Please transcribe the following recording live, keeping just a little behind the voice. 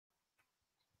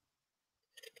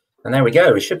And there we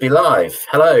go. We should be live.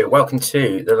 Hello, welcome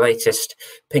to the latest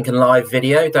Pink and Live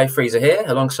video. Dave Freezer here,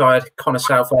 alongside Connor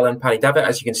Southwell and Paddy Davitt.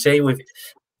 As you can see, we've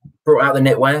brought out the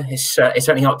knitwear. It's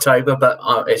only October, but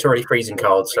it's already freezing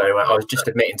cold. So I was just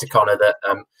admitting to Connor that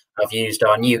I've used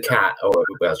our new cat, or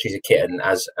well, she's a kitten,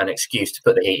 as an excuse to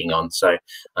put the heating on. So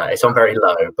it's on very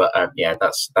low, but yeah,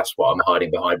 that's what I'm hiding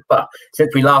behind. But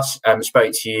since we last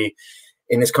spoke to you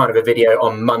in this kind of a video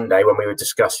on Monday, when we were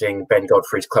discussing Ben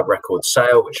Godfrey's club record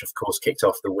sale, which of course kicked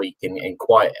off the week in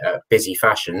quite a busy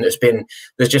fashion. There's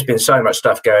just been so much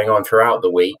stuff going on throughout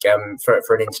the week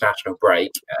for an international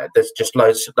break. There's just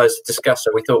loads to discuss,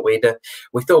 so we thought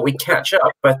we'd catch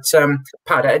up. But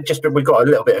Pat, we've got a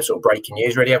little bit of sort of breaking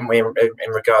news, really, haven't we,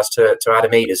 in regards to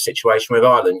Adam Ida's situation with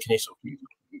Ireland? Can you sort of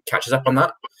catch us up on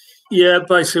that? Yeah,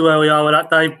 basically where we are with that,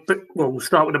 Dave. Well, we'll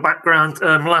start with the background.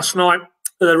 Last night,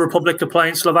 the Republic are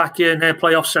playing Slovakia in their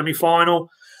playoff semi-final,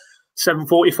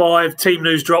 7:45. Team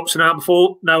news drops an hour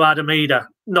before. No Adam Ida.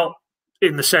 Not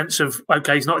in the sense of,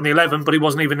 okay, he's not in the 11, but he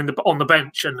wasn't even on the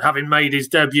bench, and having made his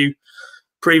debut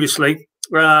previously.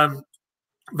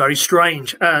 Very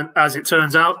strange. And as it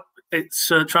turns out,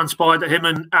 it's transpired that him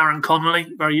and Aaron Connolly,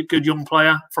 very good young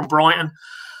player from Brighton,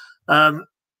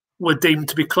 were deemed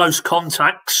to be close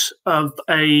contacts of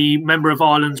a member of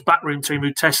Ireland's backroom team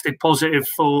who tested positive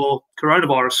for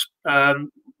coronavirus.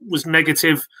 Was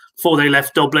negative before they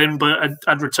left Dublin, but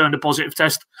had returned a positive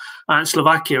test at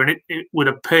Slovakia. And it would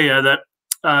appear that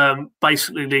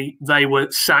basically they were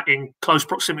sat in close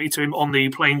proximity to him on the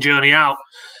plane journey out.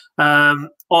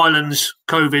 Ireland's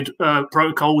COVID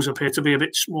protocols appear to be a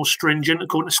bit more stringent,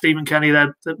 according to Stephen Kenny,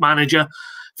 their manager.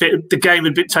 If the game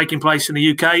had been taking place in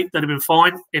the UK, they'd have been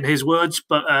fine, in his words.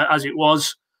 But as it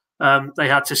was, they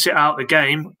had to sit out the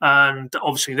game. And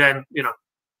obviously then,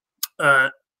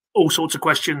 all sorts of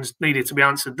questions needed to be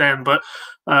answered then. But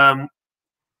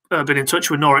I've been in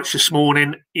touch with Norwich this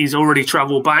morning. He's already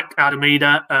travelled back, Adam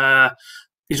Ida.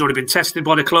 He's already been tested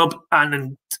by the club, and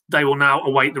then they will now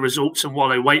await the results. And while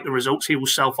they wait the results, he will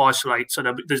self-isolate. So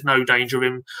there's no danger of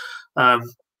him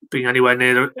being anywhere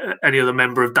near any other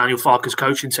member of Daniel Farke's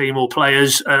coaching team or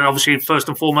players. And obviously, first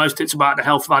and foremost, it's about the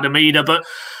health of Adam Ida. But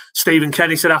Stephen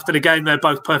Kenny said after the game they're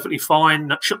both perfectly fine,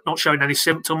 not showing any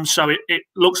symptoms. So it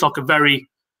looks like a very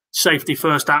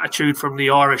safety-first attitude from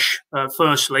the Irish,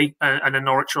 firstly, and then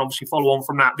Norwich will obviously follow on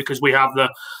from that, because we have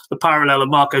the parallel of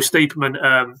Marco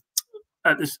Stiepermann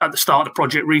at the start of the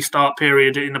Project Restart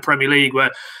period in the Premier League,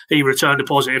 where he returned a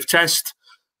positive test.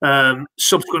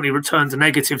 Subsequently returned to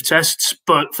negative tests,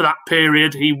 but for that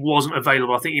period he wasn't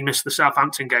available. I think he missed the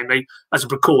Southampton game. As a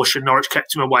precaution, Norwich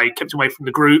kept him away from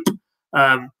the group.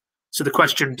 So the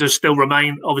question does still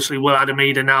remain. Obviously, will Adam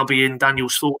Ida now be in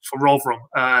Daniel's thoughts for Rotherham?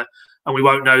 And we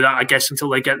won't know that, I guess, until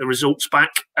they get the results back.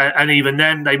 And even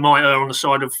then, they might err on the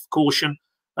side of caution,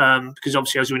 because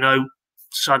obviously, as we know,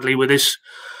 sadly with this,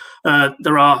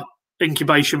 there are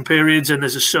incubation periods, and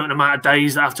there's a certain amount of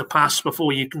days that have to pass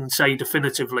before you can say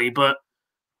definitively. But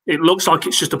it looks like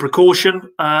it's just a precaution,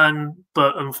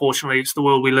 but unfortunately it's the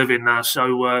world we live in now.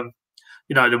 So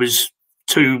there was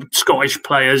 2 Scottish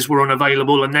players were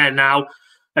unavailable, and they're now,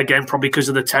 again, probably because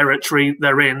of the territory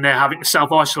they're in, they're having to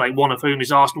self-isolate, one of whom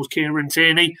is Arsenal's Kieran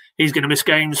Tierney. He's going to miss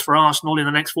games for Arsenal in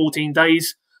the next 14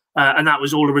 days. And that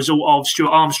was all a result of Stuart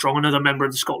Armstrong, another member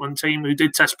of the Scotland team, who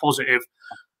did test positive.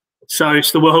 So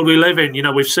it's the world we live in.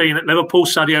 We've seen at Liverpool,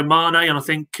 Sadio Mane, and I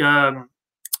think the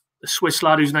Swiss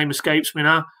lad whose name escapes me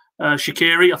now,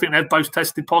 Shaqiri. I think they've both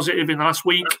tested positive in the last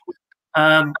week.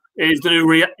 It is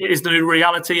the new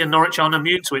reality, and Norwich aren't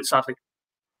immune to it, sadly.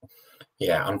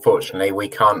 Yeah, unfortunately, we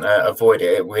can't avoid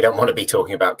it. We don't want to be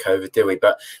talking about COVID, do we?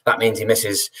 But that means he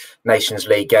misses Nations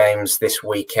League games this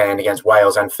weekend against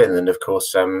Wales and Finland, of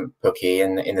course, Pookie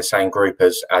in the same group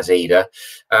as Ida.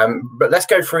 But let's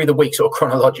go through the week sort of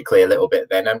chronologically a little bit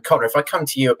then. Connor, if I come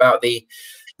to you about the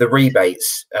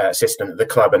rebates system that the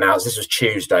club announced, this was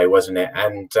Tuesday, wasn't it?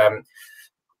 And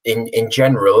in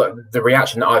general, the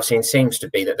reaction that I've seen seems to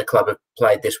be that the club have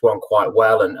played this one quite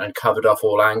well and covered off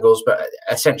all angles. But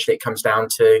essentially, it comes down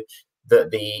to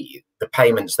the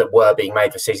payments that were being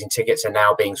made for season tickets are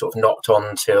now being sort of knocked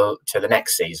on to the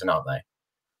next season, aren't they?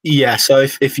 Yeah, so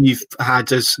if you've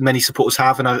had, as many supporters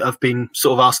have, and I've been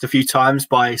sort of asked a few times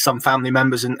by some family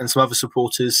members and some other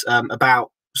supporters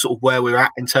about sort of where we're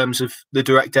at in terms of the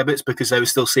direct debits, because they were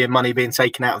still seeing money being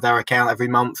taken out of their account every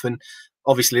month, and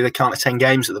obviously they can't attend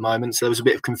games at the moment, so there was a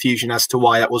bit of confusion as to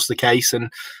why that was the case. And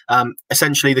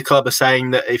essentially the club are saying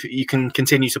that if you can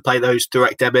continue to play those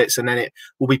direct debits, and then it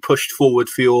will be pushed forward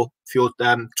for your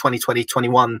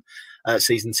 2020-21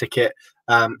 season ticket.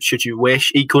 should you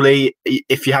wish. Equally,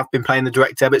 if you have been paying the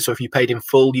direct debit, so if you paid in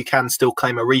full, you can still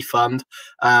claim a refund.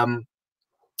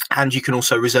 And you can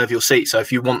also reserve your seat. So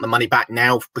if you want the money back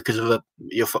now because of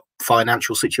your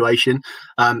financial situation,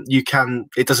 you can.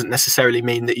 It doesn't necessarily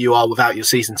mean that you are without your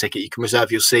season ticket. You can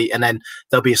reserve your seat, and then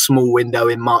there'll be a small window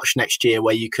in March next year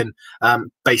where you can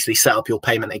basically set up your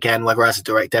payment again, whether as a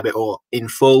direct debit or in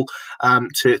full,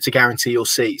 to guarantee your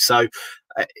seat. So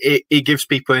it gives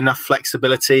people enough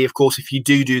flexibility. Of course, if you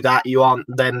do that, you aren't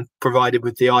then provided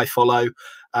with the iFollow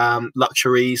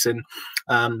luxuries and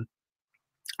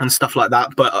stuff like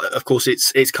that. But of course,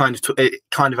 it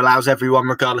kind of allows everyone,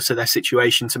 regardless of their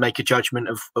situation, to make a judgment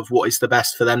of what is the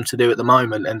best for them to do at the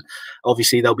moment. And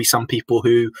obviously, there'll be some people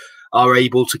who are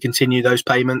able to continue those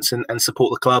payments and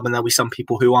support the club, and there'll be some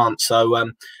people who aren't.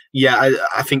 So yeah,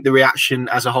 I think the reaction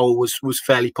as a whole was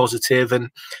fairly positive,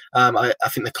 and I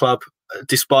think the club,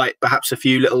 despite perhaps a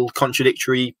few little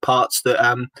contradictory parts that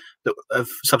have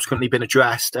subsequently been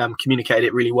addressed, communicated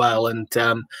it really well. And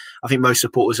I think most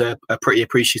supporters are pretty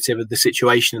appreciative of the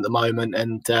situation at the moment.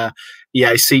 And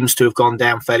yeah, it seems to have gone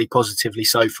down fairly positively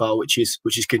so far, which is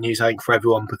good news, I think, for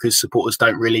everyone, because supporters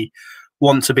don't really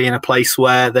want to be in a place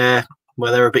where they're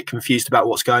a bit confused about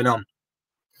what's going on.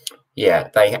 Yeah,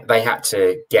 they had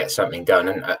to get something done,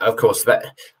 and of course, that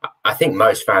I think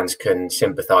most fans can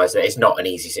sympathise that it's not an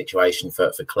easy situation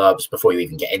for clubs before you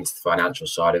even get into the financial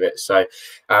side of it. So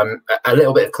a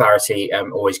little bit of clarity,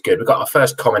 always good. We've got our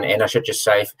first comment in. I should just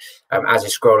say, as you're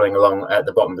scrolling along at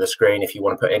the bottom of the screen, if you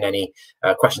want to put in any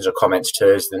questions or comments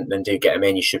to us, then do get them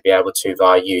in. You should be able to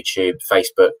via YouTube,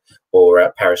 Facebook,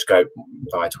 or Periscope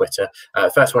via Twitter.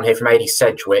 First one here from AD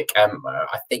Sedgwick.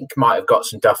 I think might have got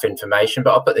some duff information,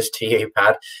 but I'll put this to you,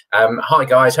 Pad. Hi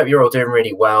guys, hope you're all doing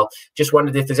really well. Just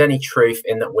wondered if there's any truth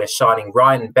in that we're signing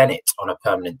Ryan Bennett on a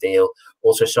permanent deal,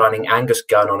 also signing Angus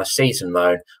Gunn on a season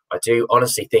loan. I do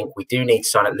honestly think we do need to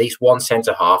sign at least one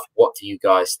centre-half. What do you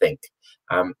guys think?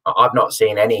 I've not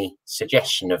seen any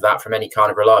suggestion of that from any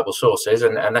kind of reliable sources,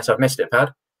 and unless I've missed it,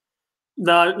 Pad.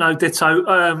 No, ditto.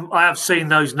 I have seen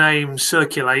those names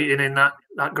circulating in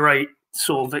that great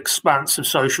sort of expanse of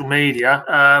social media.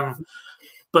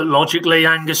 But logically,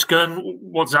 Angus Gunn,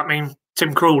 what does that mean?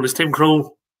 Tim Krul? Is Tim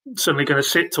Krul suddenly going to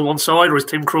sit to one side, or is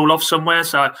Tim Krul off somewhere?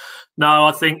 So, no,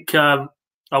 I think I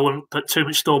wouldn't put too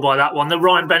much store by that one. The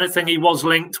Ryan Bennett thing, he was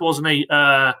linked, wasn't he,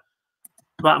 about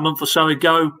a month or so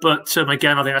ago? But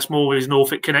again, I think that's more with his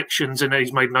Norfolk connections, and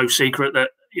he's made no secret that,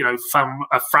 you know, from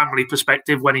a family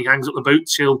perspective, when he hangs up the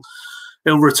boots, he'll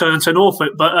return to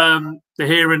Norfolk. But the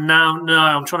here and now, no,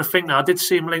 I'm trying to think now. I did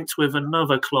see him linked with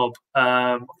another club.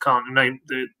 I can't name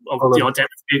the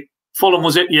identity. Fulham,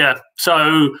 was it? Yeah. So,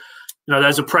 you know,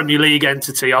 there's a Premier League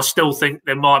entity. I still think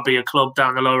there might be a club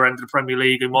down the lower end of the Premier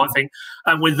League who might think.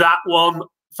 And with that one,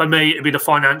 for me, it'd be the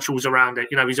financials around it.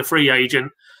 You know, he's a free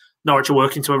agent. Norwich are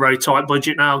working to a very tight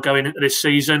budget now going into this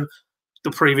season.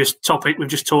 The previous topic we've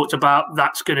just talked about,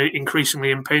 that's going to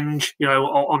increasingly impinge, you know,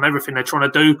 on everything they're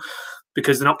trying to do,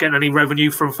 because they're not getting any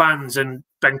revenue from fans. And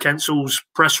Ben Kensel's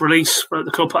press release that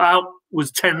the club put out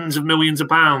was tens of millions of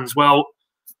pounds. Well,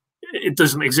 it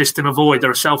doesn't exist in a void.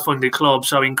 They're a self-funded club,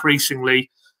 so increasingly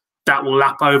that will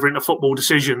lap over into football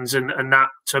decisions, and that,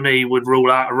 to me, would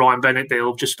rule out a Ryan Bennett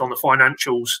deal just on the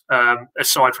financials,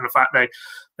 aside from the fact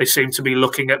they seem to be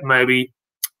looking at maybe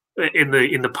in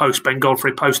the post Ben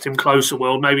Godfrey, post Tim Klose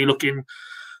world, maybe looking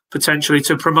potentially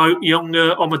to promote young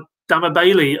Omabama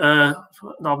Bailey. No,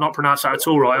 I've not pronounced that at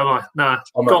all right, have I? No.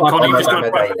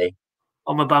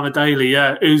 Omabama Bailey,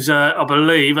 yeah, who's I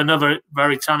believe another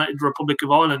very talented Republic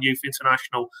of Ireland youth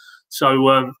international.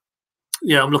 So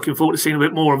yeah, I'm looking forward to seeing a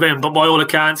bit more of him. But by all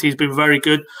accounts, he's been very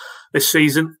good this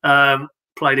season.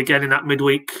 Played again in that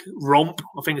midweek romp,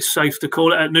 I think it's safe to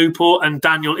call it, at Newport, and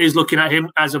Daniel is looking at him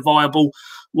as a viable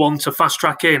one to fast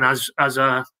track in, as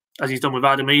he's done with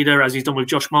Adam Eder, as he's done with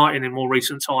Josh Martin in more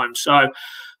recent times. So,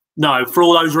 no, for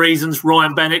all those reasons,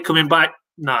 Ryan Bennett coming back,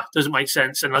 no, doesn't make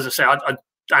sense. And as I say,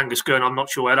 Angus Gunn, I'm not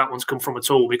sure where that one's come from at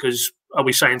all, because are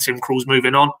we saying Tim Krul's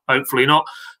moving on? Hopefully not.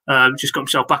 Just got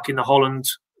himself back in the Holland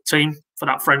team for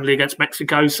that friendly against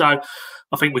Mexico. So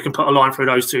I think we can put a line through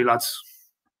those two lads.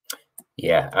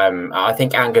 Yeah, I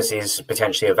think Angus is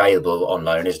potentially available on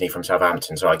loan, isn't he, from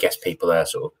Southampton? So I guess people are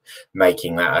sort of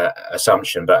making that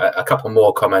assumption. But a couple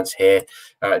more comments here.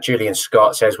 Julian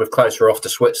Scott says, with Klose off to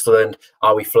Switzerland,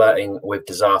 are we flirting with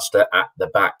disaster at the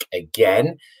back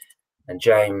again? And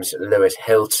James Lewis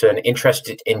Hilton,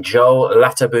 interested in Joel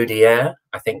Lataboudiere.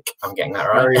 I think I'm getting that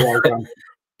right. Very well done.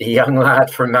 The young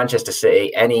lad from Manchester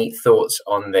City. Any thoughts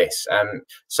on this?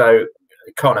 So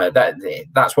Connor,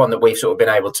 that's one that we've sort of been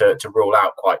able to rule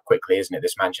out quite quickly, isn't it?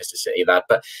 This Manchester City lad.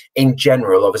 But in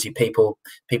general, obviously, people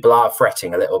are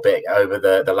fretting a little bit over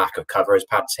the lack of cover, as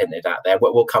Pat's hinted at there.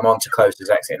 We'll come on to Klose's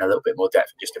exit in a little bit more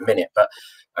depth in just a minute, but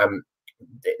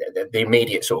the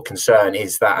immediate sort of concern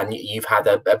is that, and you've had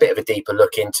a bit of a deeper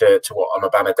look into what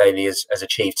Omobamidele has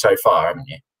achieved so far, haven't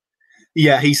you?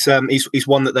 Yeah, he's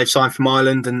one that they've signed from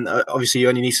Ireland, and obviously you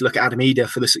only need to look at Adam Eder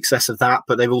for the success of that.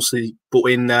 But they've also brought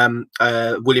in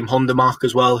William Hondermark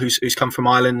as well, who's come from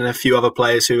Ireland, and a few other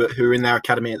players who are in their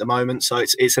academy at the moment. So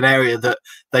it's an area that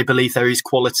they believe there is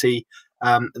quality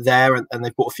there, and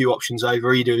they've brought a few options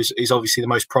over. Eder is obviously the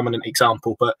most prominent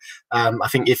example, but I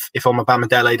think if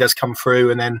Omobamidele does come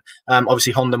through, and then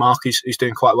obviously Hondermark, who's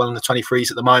doing quite well in the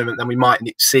 23s at the moment, then we might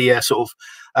see a sort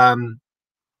of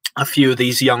a few of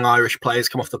these young Irish players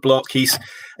come off the block. He's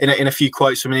in a few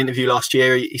quotes from an interview last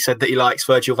year. He said that he likes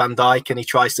Virgil van Dijk, and he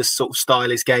tries to sort of style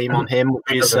his game on him,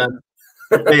 which is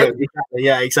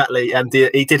exactly. And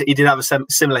he did have a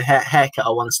similar haircut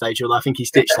at one stage, although I think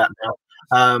he's ditched that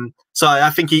now. So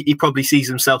I think he probably sees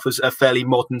himself as a fairly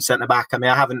modern centre back. I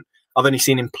mean, I've only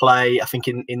seen him play, I think,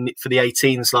 in for the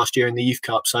 18s last year in the Youth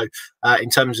Cup. So in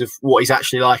terms of what he's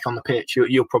actually like on the pitch,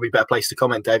 you're probably better placed to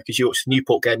comment, Dave, because you watched the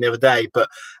Newport game the other day. But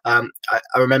I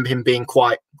remember him being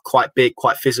quite big,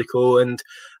 quite physical, and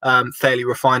fairly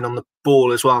refined on the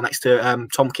ball as well, next to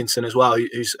Tompkinson as well,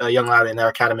 who's a young lad in their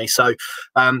academy. So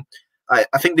I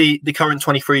think the current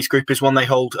 23s group is one they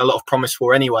hold a lot of promise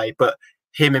for anyway. But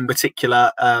him in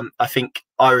particular, I think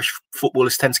Irish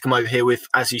footballers tend to come over here with,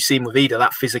 as you've seen with Eder,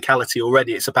 that physicality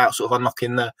already. It's about sort of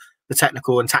unlocking the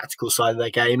technical and tactical side of their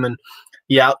game. And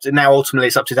yeah, now ultimately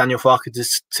it's up to Daniel Farke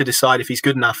to decide if he's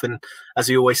good enough. And as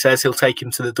he always says, he'll take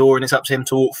him to the door, and it's up to him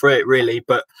to walk through it, really.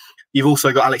 But you've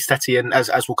also got Alex Tettey and, as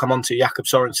we'll come on to, Jakob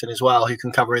Sorensen as well, who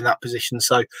can cover in that position.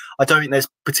 So I don't think there's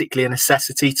particularly a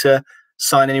necessity to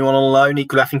sign anyone on loan.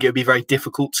 Equally, I think it would be very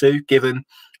difficult to, given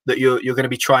that you're going to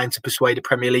be trying to persuade a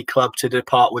Premier League club to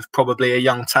depart with probably a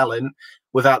young talent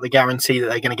without the guarantee that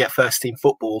they're going to get first team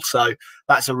football. So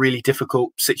that's a really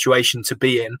difficult situation to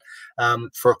be in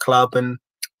for a club. And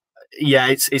yeah,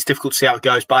 it's difficult to see how it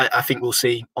goes, but I think we'll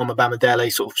see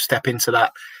Omobamidele sort of step into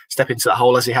that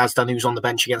hole, as he has done. He was on the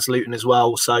bench against Luton as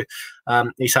well. So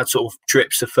he's had sort of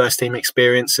drips of first team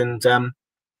experience, and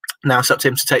now it's up to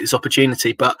him to take this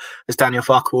opportunity. But as Daniel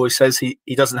Farke always says, he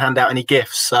doesn't hand out any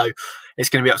gifts. So it's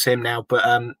going to be up to him now. But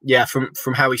yeah,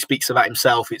 from how he speaks about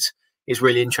himself, it's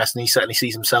really interesting. He certainly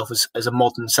sees himself as a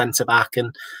modern centre-back,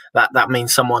 and that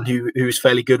means someone who's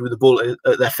fairly good with the ball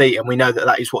at their feet. And we know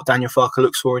that is what Daniel Farke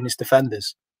looks for in his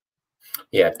defenders.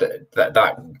 Yeah,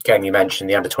 that game you mentioned,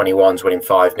 the under-21s winning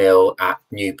 5-0 at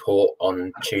Newport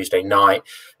on Tuesday night.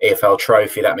 EFL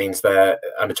Trophy, that means their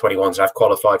under-21s have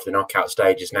qualified for the knockout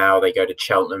stages now. They go to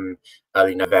Cheltenham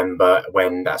early November,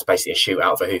 when that's basically a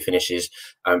shootout for who finishes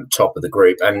top of the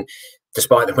group. And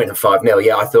despite them winning 5-0,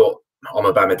 yeah, I thought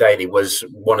Omobamidele was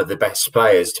one of the best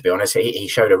players, to be honest. He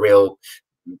showed a real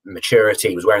maturity.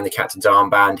 He was wearing the captain's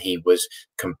armband. He was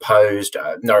composed.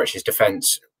 Norwich's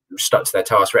defence stuck to their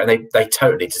task, and they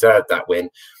totally deserved that win.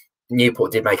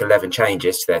 Newport did make 11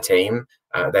 changes to their team.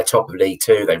 They're top of League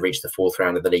Two. They reached the fourth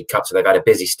round of the League Cup, so they've had a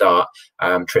busy start.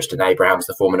 Tristan Abrahams,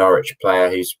 the former Norwich player,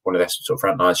 who's one of their sort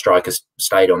of frontline strikers,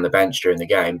 stayed on the bench during the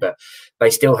game, but they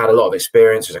still had a lot of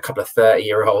experience. There's a couple of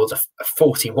 30-year-olds, a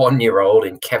 41-year-old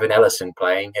in Kevin Ellison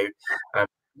playing, who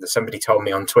somebody told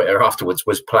me on Twitter afterwards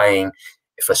was playing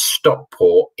for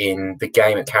Stockport in the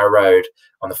game at Carrow Road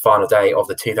on the final day of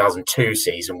the 2002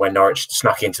 season, when Norwich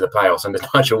snuck into the playoffs under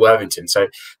Nigel Worthington. So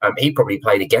he probably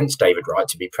played against David Wright,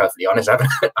 to be perfectly honest. I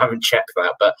haven't checked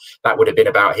that, but that would have been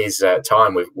about his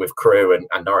time with Crewe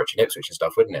and Norwich and Ipswich and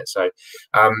stuff, wouldn't it? So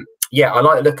yeah, I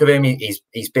like the look of him.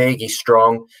 He's big, he's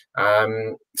strong.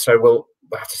 So we'll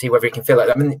have to see whether he can fill it.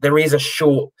 I mean, there is a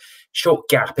short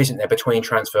gap, isn't there, between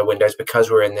transfer windows,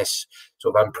 because we're in this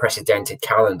sort of unprecedented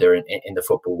calendar in the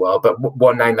football world. But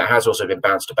one name that has also been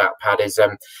bounced about, Pat, is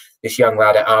this young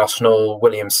lad at Arsenal,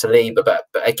 William Saliba. But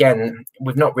again,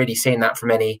 we've not really seen that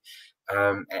from any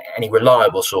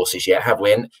reliable sources yet, have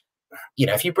we? And you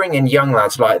know, if you bring in young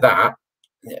lads like that,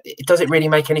 does it really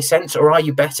make any sense, or are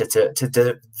you better to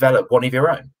develop one of your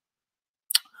own?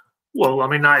 Well, I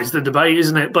mean, that is the debate,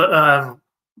 isn't it? But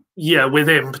yeah, with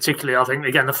him particularly, I think,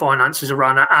 again, the finances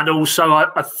around that. And also,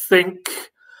 I think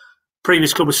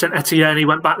previous club was Saint Etienne. He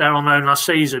went back there on loan last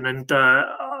season. And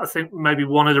I think maybe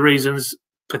one of the reasons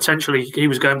potentially he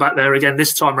was going back there again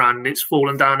this time round, and it's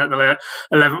fallen down at the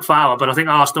 11th hour. But I think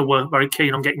Arsenal were very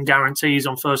keen on getting guarantees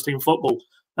on first-team football.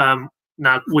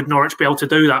 Now, would Norwich be able to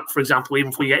do that, for example,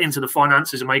 even if we get into the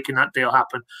finances and making that deal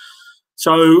happen?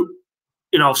 So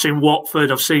I've seen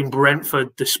Watford, I've seen Brentford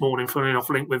this morning, funny enough,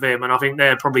 linked with him, and I think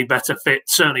they're probably better fit,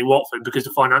 certainly Watford, because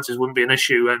the finances wouldn't be an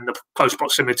issue and the close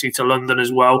proximity to London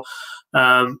as well.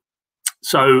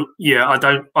 So, yeah, I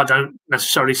don't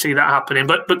necessarily see that happening.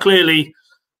 But clearly,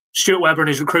 Stuart Webber and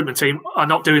his recruitment team are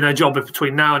not doing their job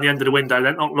between now and the end of the window.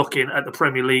 They're not looking at the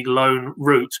Premier League loan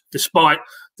route, despite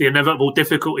the inevitable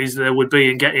difficulties there would be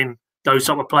in getting those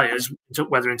type of players,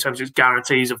 whether in terms of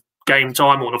guarantees of game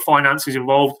time or the finances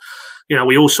involved.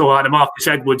 We also had a Marcus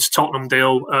Edwards Tottenham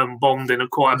deal bombed in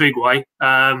quite a big way.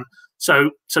 So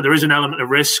there is an element of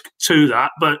risk to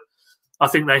that, but I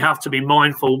think they have to be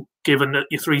mindful, given that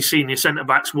your three senior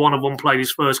centre-backs, one of them played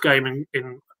his first game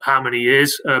in how many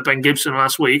years? Ben Gibson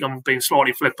last week. I'm being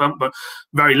slightly flippant, but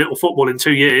very little football in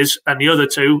 2 years. And the other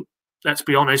two, let's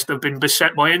be honest, have been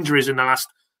beset by injuries in the last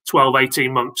 12,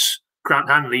 18 months. Grant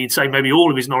Hanley, you'd say maybe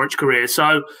all of his Norwich career.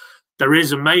 So there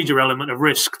is a major element of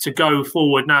risk to go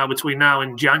forward now between now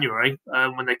and January,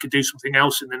 when they could do something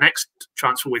else in the next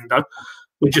transfer window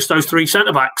with just those three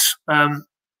centre-backs.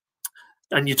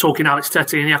 And you're talking Alex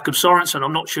Tettey and Jakob Sorensen.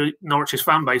 I'm not sure Norwich's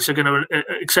fan base are going to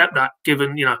accept that,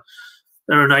 given,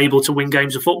 they're unable to win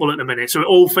games of football at the minute. So it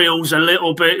all feels a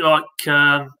little bit like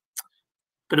a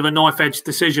bit of a knife-edge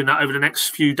decision that over the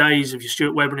next few days of your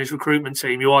Stuart Webber and his recruitment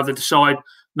team, you either decide,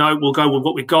 no, we'll go with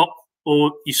what we've got,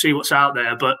 or you see what's out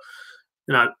there. But,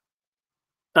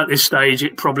 at this stage,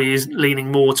 it probably is leaning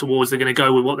more towards they're going to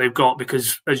go with what they've got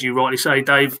because, as you rightly say,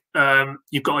 Dave,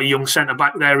 you've got a young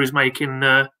centre-back there who's making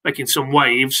some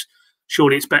waves.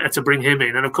 Surely it's better to bring him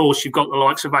in. And, of course, you've got the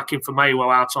likes of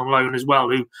Akinfenwa out on loan as well,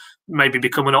 who maybe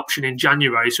become an option in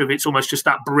January. So if it's almost just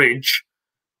that bridge,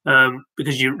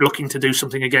 because you're looking to do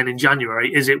something again in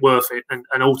January, is it worth it?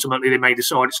 And ultimately they may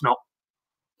decide it's not.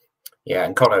 Yeah,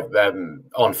 and Connor,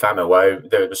 on Famewo,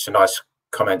 there was some nice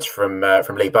comments from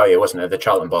Lee Bowyer, wasn't there? The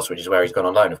Charlton boss, which is where he's gone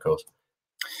on loan, of course.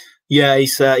 Yeah, he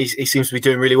seems to be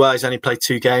doing really well. He's only played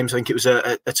 2 games. I think it was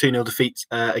a 2-0 defeat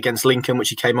against Lincoln, which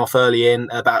he came off early in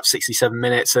about 67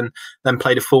 minutes, and then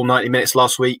played a full 90 minutes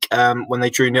last week when they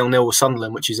drew 0-0 with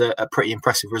Sunderland, which is a pretty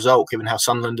impressive result given how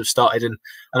Sunderland have started and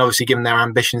obviously given their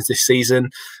ambitions this season.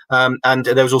 And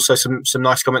there was also some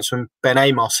nice comments from Ben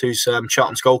Amos, who's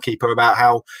Charlton's goalkeeper, about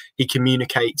how he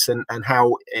communicates and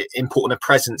how important a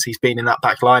presence he's been in that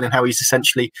back line and how he's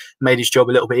essentially made his job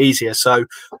a little bit easier. So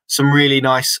some really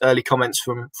nice early comments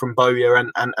from Bowyer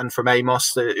and from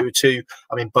Amos, who are two.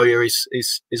 I mean, Bowyer is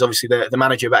obviously the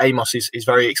manager, but Amos is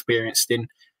very experienced in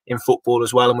football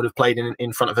as well and would have played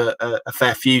in front of a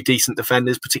fair few decent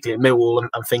defenders, particularly at Millwall,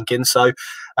 I'm thinking. So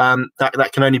that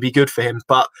can only be good for him.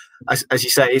 But as you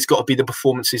say, it's got to be the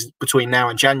performances between now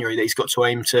and January that he's got to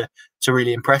aim to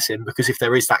really impress him, because if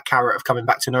there is that carrot of coming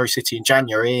back to Norwich City in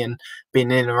January and being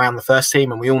in and around the first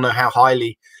team, and we all know how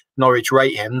highly Norwich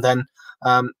rate him, then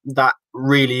that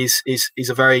really is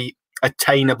a very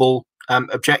attainable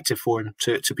objective for him,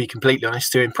 to be completely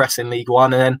honest, to impress in League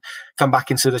One and then come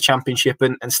back into the Championship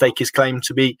and stake his claim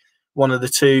to be one of the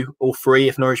 2 or 3,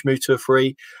 if Norwich move to a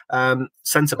 3,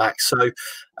 centre-backs. So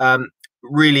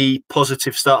really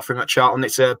positive start for him at Charlton.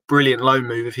 It's a brilliant loan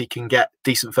move if he can get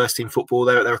decent first-team football.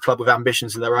 They're a club with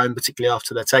ambitions of their own, particularly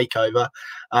after their takeover.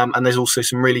 And there's also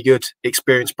some really good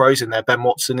experienced pros in there. Ben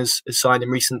Watson has signed in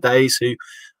recent days, who,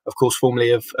 of course,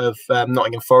 formerly of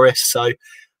Nottingham Forest. So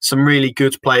some really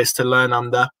good players to learn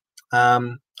under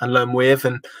and learn with.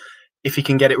 And if he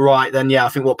can get it right, then, yeah, I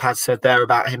think what Pad said there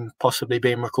about him possibly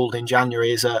being recalled in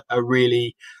January is a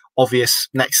really obvious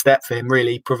next step for him,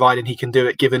 really, providing he can do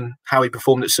it, given how he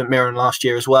performed at St Mirren last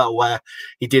year as well, where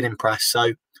he did impress.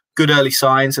 So good early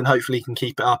signs, and hopefully he can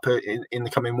keep it up in the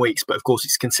coming weeks. But, of course,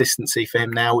 it's consistency for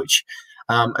him now, which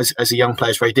as a young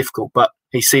player is very difficult. But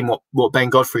he's seen what Ben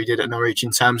Godfrey did at Norwich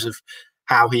in terms of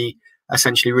how he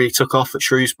essentially really took off at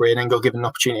Shrewsbury and then got given an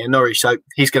opportunity at Norwich. So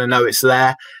he's going to know it's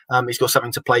there. He's got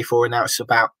something to play for, and now it's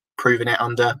about proving it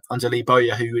under Lee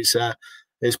Bowyer, who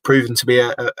is proven to be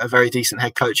a very decent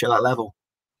head coach at that level.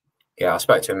 Yeah, I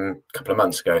spoke to him a couple of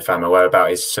months ago, Famewo, about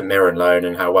his St Mirren loan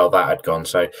and how well that had gone.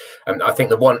 So I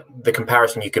think the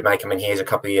comparison you could make, I mean, he is a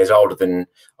couple of years older than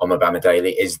Omobama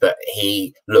Daly, is that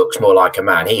he looks more like a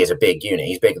man. He is a big unit.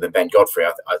 He's bigger than Ben Godfrey.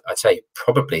 I'd say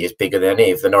probably is bigger than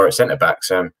any of the Norwich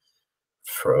centre-backs.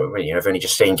 I've only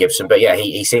just seen Gibson, but yeah,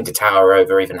 he seemed to tower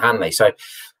over even Hanley. So,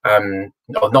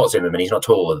 not Zimmerman, he's not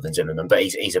taller than Zimmerman, but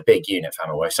he's a big unit,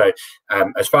 Famewo. So,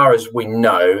 as far as we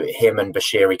know, him and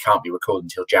Bashiri can't be recalled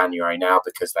until January now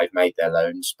because they've made their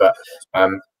loans. But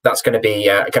that's going to be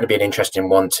an interesting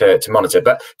one to monitor.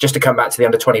 But just to come back to the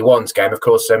under-21s game, of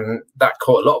course, that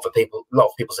caught a lot of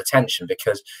people's attention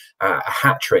because a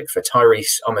hat trick for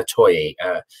Tyrese Omotoye.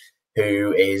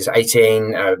 who is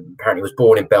 18, apparently was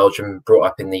born in Belgium, brought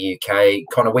up in the UK.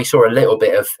 Connor, we saw a little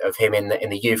bit of him in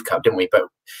the Youth Cup, didn't we? But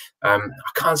I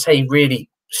can't say he really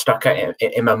stuck out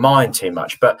in my mind too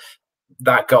much. But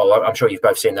that goal, I'm sure you've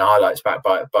both seen the highlights back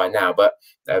by now, but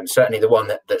certainly the one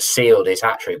that sealed his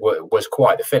hat-trick was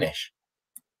quite the finish.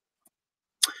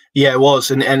 Yeah, it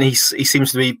was, and he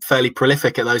seems to be fairly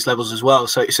prolific at those levels as well.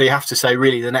 So you have to say,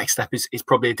 really, the next step is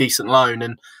probably a decent loan,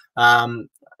 and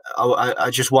I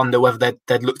just wonder whether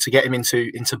they'd look to get him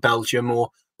into Belgium or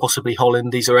possibly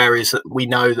Holland. These are areas that we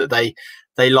know that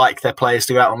they like their players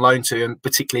to go out on loan to, and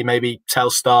particularly maybe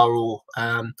Telstar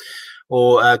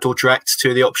or Dordrecht, two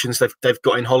of the options they've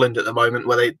got in Holland at the moment,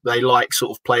 where they like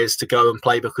sort of players to go and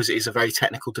play because it is a very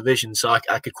technical division. So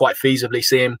I could quite feasibly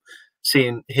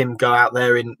seeing him go out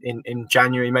there in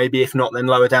January, maybe, if not then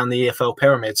lower down the EFL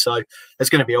pyramid. So there's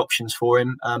going to be options for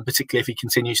him, particularly if he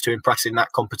continues to impress in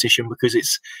that competition, because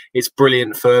it's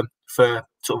brilliant for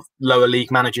sort of lower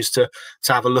league managers to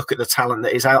have a look at the talent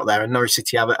that is out there, and Norwich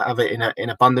City have it in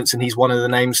abundance, and he's one of the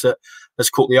names that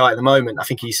has caught the eye at the moment. I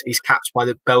think he's capped by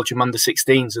the Belgium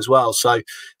under-16s as well, so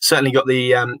certainly got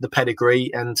the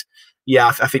pedigree. And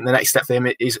yeah, I think the next step for him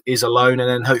is a loan, and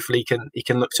then hopefully he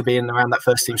can look to be in around that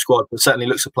first team squad. But certainly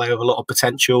looks a player with a lot of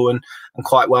potential and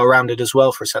quite well rounded as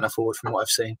well for a centre forward from what I've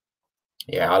seen.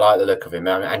 Yeah, I like the look of him,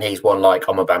 and he's one like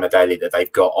Omobama Daly that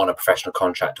they've got on a professional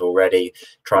contract already,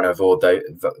 trying to avoid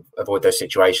those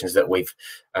situations that we've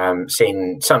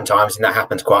seen sometimes, and that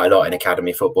happens quite a lot in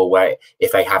academy football, where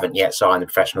if they haven't yet signed a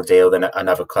professional deal, then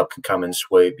another club can come and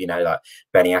swoop. You know, like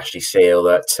Benny Ashley Seal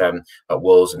at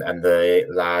Wolves, and the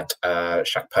lad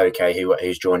Shaq Poke,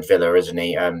 who's joined Villa, isn't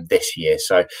he, this year?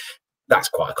 So that's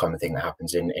quite a common thing that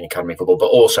happens in academy football. But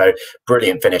also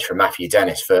brilliant finish from Matthew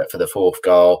Dennis for the fourth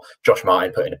goal. Josh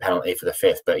Martin put in a penalty for the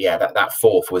fifth. But yeah, that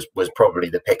fourth was probably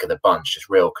the pick of the bunch, just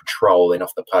real control in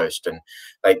off the post, and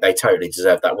they totally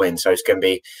deserved that win. So it's going to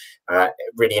be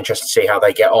really interesting to see how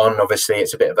they get on. Obviously,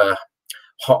 it's a bit of a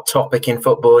hot topic in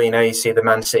football. You know, you see the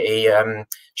Man City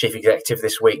chief executive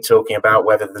this week talking about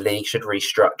whether the league should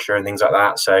restructure and things like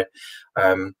that. So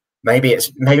maybe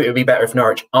it would be better if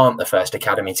Norwich aren't the first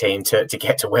academy team to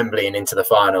get to Wembley and into the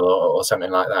final or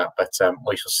something like that. But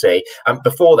we shall see.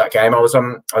 Before that game, I was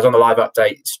on the live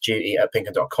updates duty at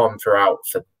Pinker.com throughout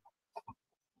for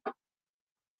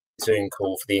Zoom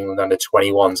call for the England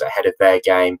under-21s ahead of their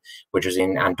game, which was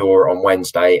in Andorra on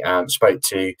Wednesday. Spoke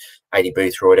to Adi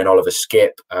Boothroyd and Oliver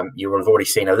Skipp. You will have already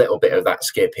seen a little bit of that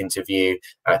Skipp interview,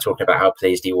 talking about how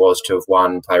pleased he was to have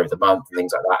won Player of the Month and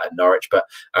things like that at Norwich. But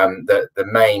the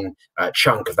main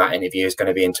chunk of that interview is going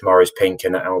to be in tomorrow's Pink,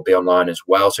 and will be online as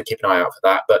well. So keep an eye out for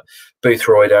that. But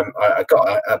Boothroyd, I got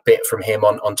a bit from him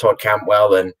on Todd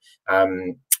Cantwell, and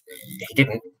he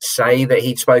didn't say that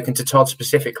he'd spoken to Todd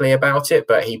specifically about it,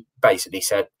 but he basically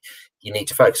said, you need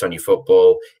to focus on your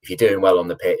football. If you're doing well on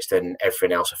the pitch, then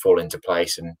everything else will fall into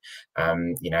place. And,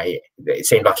 you know, it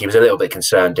seemed like he was a little bit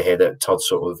concerned to hear that Todd's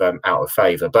sort of out of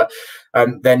favour. But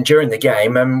then during the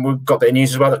game, we've got the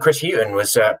news as well that Chris Hughton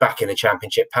was back in the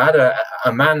Championship pad,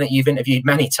 a man that you've interviewed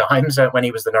many times when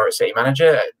he was the Norwich City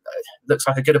manager. Looks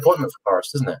like a good appointment for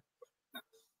Forest, doesn't it?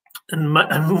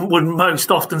 And would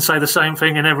most often say the same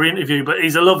thing in every interview, but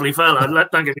he's a lovely fella.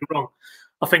 Don't get me wrong.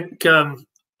 I think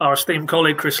our esteemed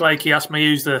colleague Chris Lakey asked me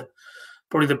who's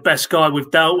probably the best guy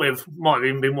we've dealt with. Might have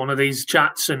even been one of these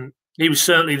chats, and he was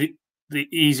certainly the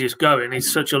easiest going.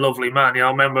 He's such a lovely man. I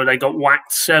remember they got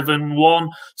whacked 7-1,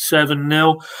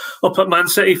 7-0 up at Man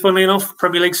City, funnily enough,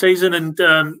 Premier League season, and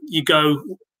you go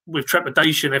with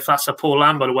trepidation if that's a Paul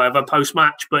Lambert or whatever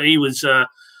post-match, but he was...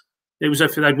 It was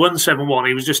if they'd won 7-1.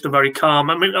 He was just a very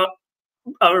calm. I mean,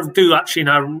 I do actually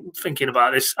know, thinking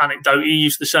about this anecdote, he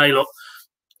used to say, look,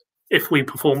 if we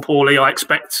perform poorly, I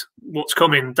expect what's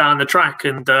coming down the track.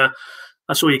 And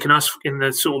that's all you can ask in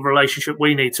the sort of relationship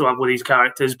we need to have with these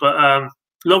characters. But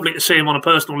lovely to see him on a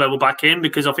personal level back in,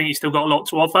 because I think he's still got a lot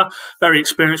to offer. Very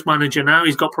experienced manager now.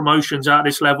 He's got promotions at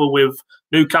this level with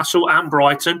Newcastle and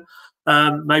Brighton.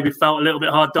 Maybe felt a little bit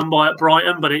hard done by at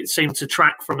Brighton, but it seemed to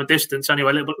track from a distance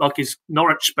anyway, a little bit like his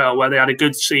Norwich spell, where they had a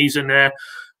good season there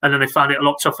and then they found it a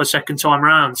lot tougher second time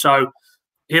round. So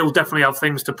he'll definitely have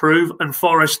things to prove. And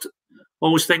Forest,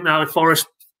 always think now, if Forest,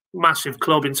 massive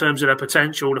club in terms of their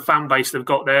potential, the fan base they've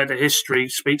got there, the history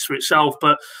speaks for itself,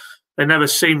 but they never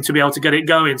seem to be able to get it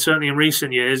going, certainly in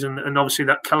recent years. And obviously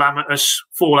that calamitous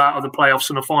fallout of the playoffs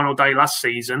on the final day last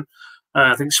season.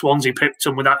 I think Swansea pipped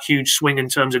them with that huge swing in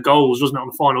terms of goals, wasn't it, on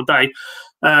the final day?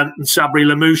 And Sabri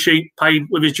Lamouchi paid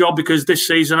with his job, because this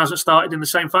season hasn't started in the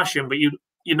same fashion. But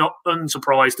you're not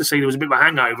unsurprised to see there was a bit of a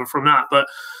hangover from that. But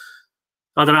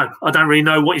I don't know. I don't really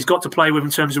know what he's got to play with in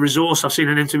terms of resource. I've seen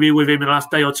an interview with him in the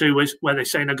last day or two where they're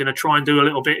saying they're going to try and do a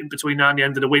little bit in between now and the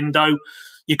end of the window.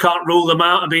 You can't rule them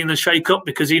out of being the shake-up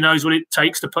because he knows what it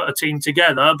takes to put a team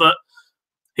together. But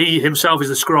he himself has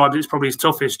described it's probably his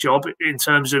toughest job in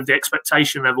terms of the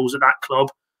expectation levels at that club.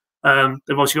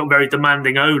 They've obviously got very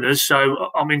demanding owners, so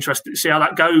I'm interested to see how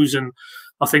that goes. And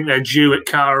I think they're due at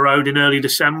Carrow Road in early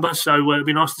December, so it'd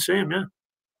be nice to see him, yeah.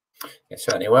 It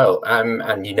certainly will.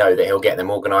 And you know that he'll get them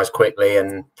organised quickly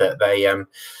and that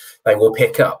they will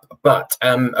pick up. But,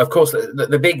 of course,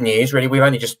 the big news, really, we've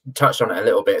only just touched on it a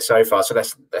little bit so far, so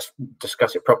let's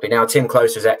discuss it properly now. Tim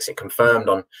Klose's exit confirmed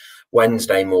on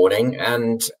Wednesday morning,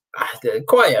 and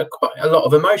quite a lot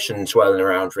of emotion swirling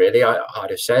around, really,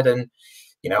 I'd have said. And,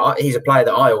 you know, he's a player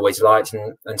that I always liked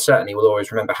and certainly will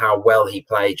always remember how well he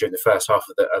played during the first half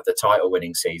of the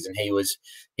title-winning season. He was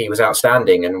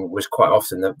outstanding and was quite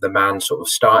often the man sort of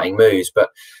starting moves. But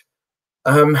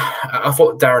I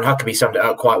thought Darren Huckabee summed it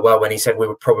up quite well when he said we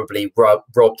were probably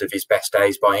robbed of his best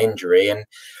days by injury. And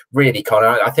really,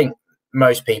 Connor, I think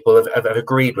most people have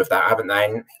agreed with that, haven't they?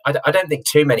 And I don't think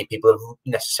too many people have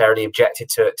necessarily objected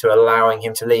to allowing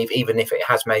him to leave, even if it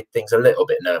has made things a little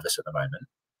bit nervous at the moment.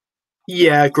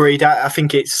 Yeah, agreed. I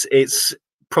think it's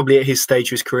probably at his stage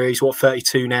of his career. He's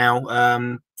 32 now,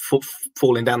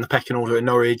 falling down the pecking order at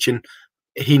Norwich, and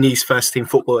he needs first team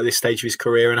football at this stage of his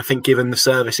career. And I think, given the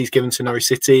service he's given to Norwich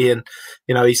City, and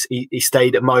you know, he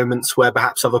stayed at moments where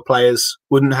perhaps other players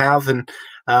wouldn't have, and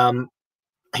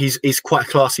he's quite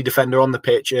a classy defender on the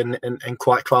pitch and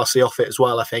quite classy off it as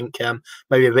well. I think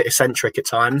maybe a bit eccentric at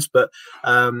times, but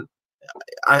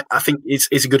I think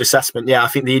it's a good assessment. Yeah, I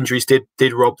think the injuries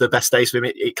did rob the best days of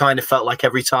him. It kind of felt like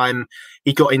every time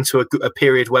he got into a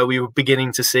period where we were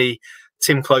beginning to see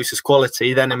Tim Klose's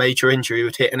quality, then a major injury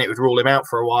would hit and it would rule him out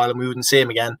for a while and we wouldn't see him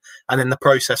again. And then the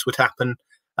process would happen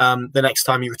the next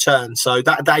time he returned. So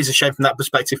that is a shame from that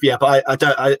perspective. Yeah, but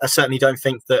I certainly don't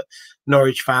think that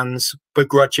Norwich fans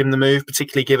begrudge him the move,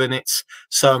 particularly given it's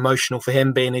so emotional for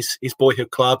him, being his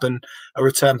boyhood club and a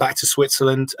return back to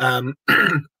Switzerland.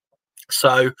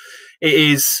 So it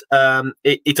is.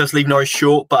 It does leave Norwich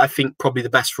short, but I think probably the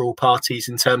best for all parties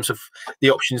in terms of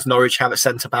the options Norwich have at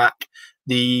centre back,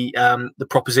 the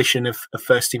proposition of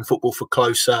first team football for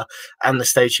Klose, and the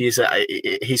stage he is at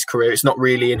his career. It's not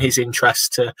really in his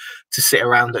interest to sit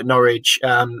around at Norwich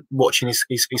watching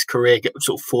his career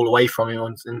sort of fall away from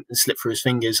him and slip through his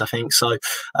fingers, I think. So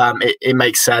it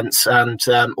makes sense, and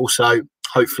also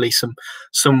hopefully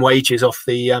some wages off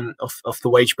the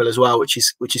wage bill as well, which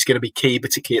is going to be key,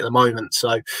 particularly at the moment.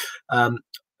 So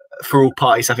for all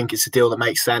parties, I think it's a deal that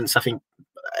makes sense. I think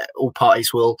all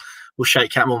parties will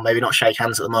shake hands, well, maybe not shake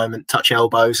hands at the moment, touch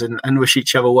elbows and wish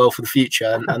each other well for the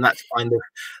future, and that's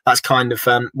kind of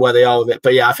where they are with it.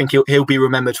 But yeah, I think he'll be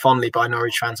remembered fondly by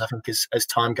Norwich fans, I think, as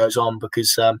time goes on,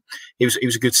 because he was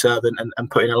a good servant and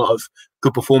put in a lot of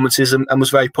good performances and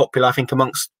was very popular, I think,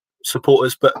 amongst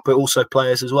supporters but also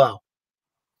players as well.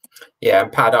 Yeah,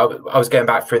 and Pat, I was going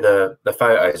back through the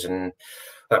photos and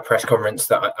that press conference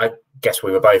that I guess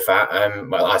we were both at.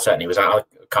 Well, I certainly was at. I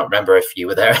can't remember if you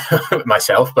were there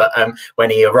myself, but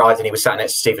when he arrived and he was sat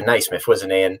next to Stephen Naismith,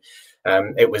 wasn't he? And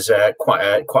it was quite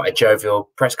a jovial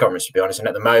press conference, to be honest. And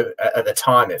at the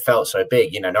time, it felt so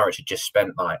big. You know, Norwich had just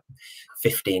spent like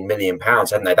 £15 million,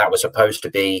 hadn't they? That was supposed to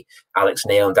be Alex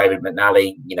Neil and David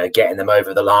McNally, you know, getting them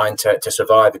over the line to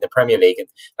survive in the Premier League, and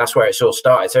that's where it's all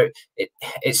started. So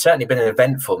it's certainly been an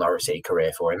eventful Norwich City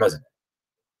career for him, hasn't it?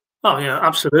 Oh yeah,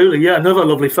 absolutely. Yeah, another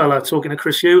lovely fella talking to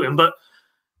Chris Hughton, but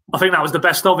I think that was the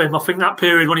best of him. I think that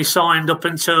period when he signed up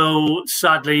until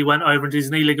sadly he went over into his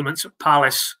knee ligaments at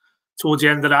Palace towards the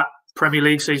end of that Premier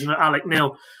League season at Alec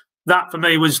Neil, that for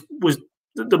me was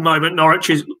the moment Norwich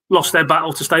has lost their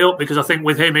battle to stay up, because I think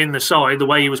with him in the side, the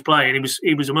way he was playing,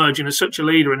 he was emerging as such a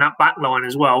leader in that back line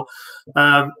as well.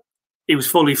 He was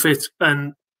fully fit,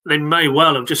 and they may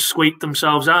well have just squeaked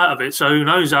themselves out of it. So who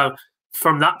knows how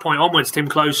from that point onwards Tim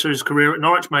Klose's career at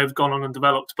Norwich may have gone on and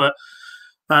developed. But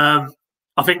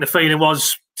I think the feeling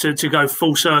was to go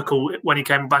full circle when he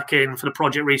came back in for the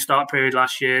Project Restart period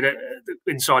last year. That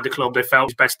inside the club, they felt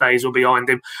his best days were behind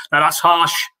him. Now, that's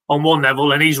harsh on one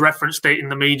level, and he's referenced it in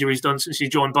the media he's done since he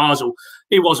joined Basel.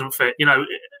 He wasn't fit. You know,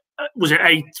 was it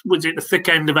the thick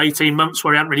end of 18 months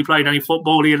where he hadn't really played any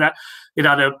football? He'd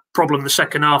had a problem the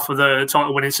second half of the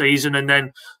title-winning season, and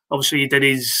then obviously he did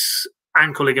his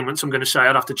ankle ligaments, I'm going to say.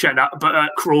 I'd have to check that.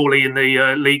 But Crawley in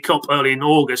the League Cup early in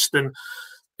August, and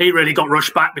he really got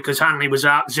rushed back because Hanley was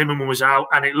out, Zimmerman was out,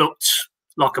 and it looked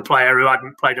like a player who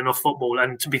hadn't played enough football.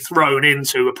 And to be thrown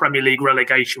into a Premier League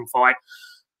relegation fight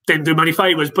didn't do many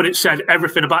favours, but it said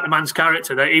everything about the man's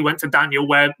character, that he went to Daniel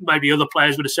where maybe other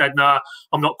players would have said, no,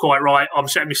 I'm not quite right. I'm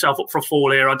setting myself up for a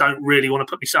fall here. I don't really want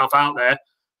to put myself out there.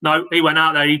 No, he went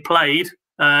out there, he played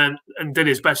and did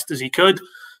his best as he could,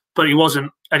 but he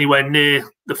wasn't anywhere near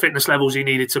the fitness levels he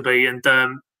needed to be. And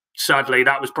sadly,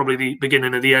 that was probably the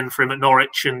beginning of the end for him at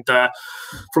Norwich. And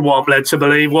from what I'm led to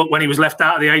believe, when he was left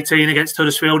out of the 18 against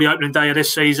Huddersfield, the opening day of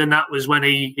this season, that was when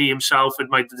he himself had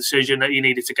made the decision that he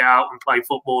needed to get out and play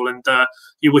football. And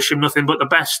you wish him nothing but the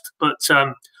best. But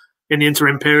in the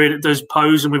interim period, it does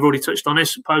pose, and we've already touched on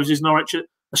this, poses Norwich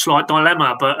a slight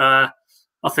dilemma. But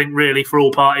I think really for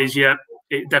all parties, yeah,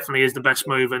 it definitely is the best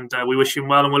move. And we wish him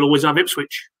well, and we'll always have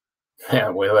Ipswich.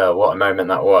 Yeah, we will. What a moment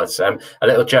that was. A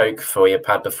little joke for you,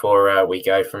 Pad, before we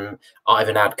go from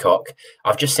Ivan Adcock.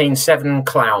 I've just seen 7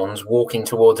 clowns walking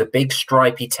towards a big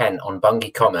stripy tent on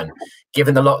Bungay Common.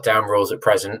 Given the lockdown rules at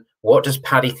present, what does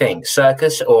Paddy think?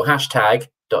 Circus or hashtag ...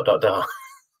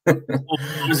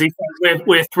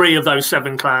 We're 3 of those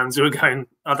 7 clowns who are going,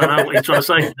 I don't know what you're trying to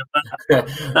say.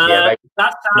 Yeah,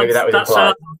 maybe that was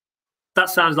implied. That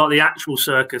sounds like the actual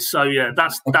circus. So yeah,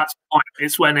 that's fine.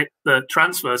 It's when the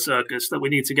transfer circus that we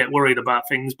need to get worried about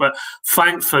things. But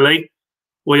thankfully,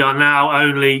 we are now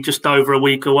only just over a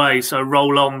week away. So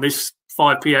roll on this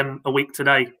 5 p.m. a week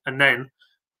today, and then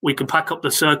we can pack up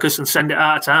the circus and send it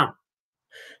out of town.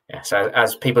 Yeah, so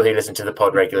as people who listen to the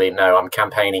pod regularly know, I'm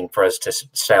campaigning for us to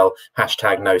sell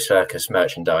hashtag no circus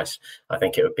merchandise. I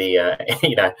think it would be,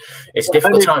 it's a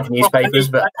difficult time for newspapers,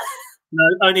 but... No,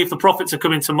 only if the profits are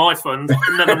coming to my fund.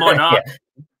 Never mind that. Yeah.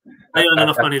 They earn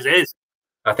enough money as it is.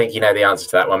 I think you know the answer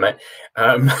to that one, mate.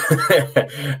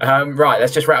 Right,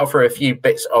 let's just rattle through a few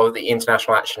bits of the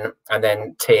international action and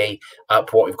then tee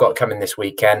up what we've got coming this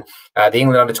weekend. The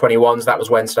England under-21s, that was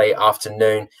Wednesday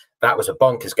afternoon. That was a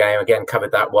bonkers game. Again,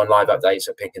 covered that one. Live updates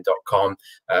at pinkin.com.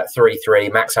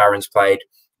 3-3. Max Aaron's played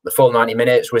the full 90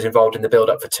 minutes, was involved in the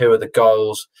build-up for 2 of the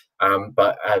goals.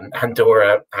 But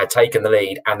Andorra had taken the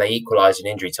lead and they equalised in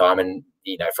injury time. And,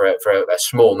 for a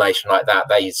small nation like that,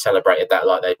 they celebrated that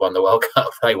like they'd won the World Cup.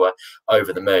 They were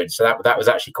over the moon. So that was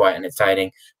actually quite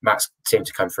entertaining. Max seemed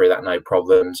to come through that no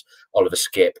problems. Oliver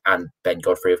Skipp and Ben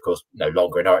Godfrey, of course, no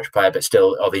longer a Norwich player, but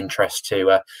still of interest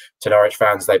to Norwich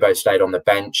fans. They both stayed on the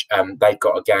bench. They've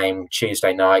got a game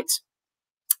Tuesday night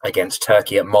against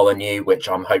Turkey at Molineux, which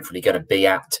I'm hopefully going to be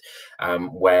at,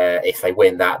 where if they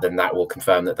win that, then that will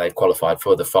confirm that they've qualified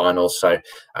for the finals. So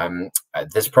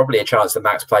there's probably a chance that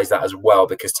Max plays that as well,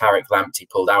 because Tariq Lamptey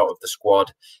pulled out of the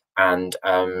squad and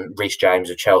Reece James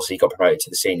of Chelsea got promoted to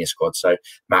the senior squad. So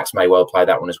Max may well play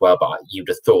that one as well, but you'd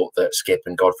have thought that Skipp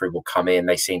and Godfrey will come in.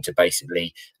 They seem to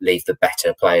basically leave the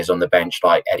better players on the bench,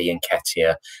 like Eddie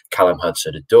Nketiah, Callum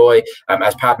Hudson-Odoi.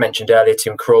 As Pad mentioned earlier,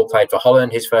 Tim Krul played for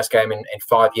Holland, his first game in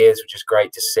 5 years, which is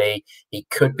great to see. He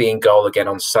could be in goal again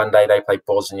on Sunday. They play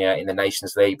Bosnia in the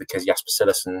Nations League because Jasper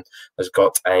Cillessen has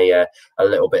got a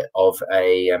little bit of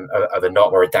a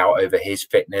knock or a doubt over his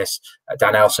fitness.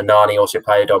 Daniel Sanani also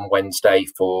played on Wednesday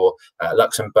for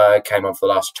Luxembourg, came on for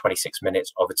the last 26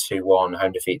 minutes of a 2-1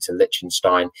 home defeat to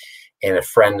Liechtenstein in a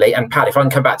friendly. And Pat, if I can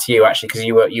come back to you actually, because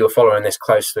you were following this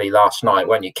closely last night,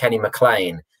 weren't you? Kenny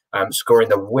McLean scoring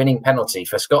the winning penalty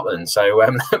for Scotland, so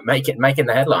making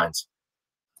the headlines.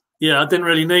 Yeah, I didn't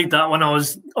really need that when I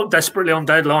was desperately on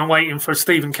deadline waiting for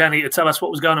Stephen Kenny to tell us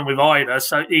what was going on with Ida.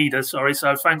 So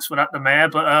thanks for that, the mayor.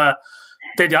 But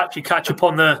did actually catch up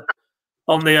on the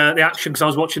action because I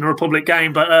was watching the Republic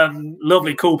game. But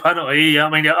lovely, cool penalty. I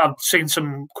mean, I've seen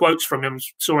some quotes from him.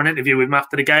 Saw an interview with him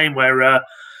after the game where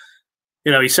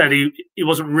he said he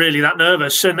wasn't really that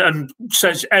nervous and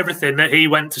says everything that he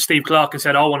went to Steve Clarke and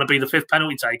said, I want to be the 5th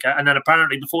penalty taker. And then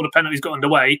apparently before the penalties got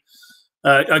underway,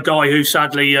 a guy who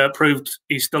sadly proved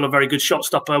he's still a very good shot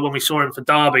stopper when we saw him for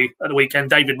Derby at the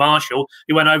weekend, David Marshall,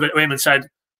 he went over to him and said,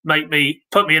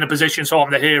 put me in a position so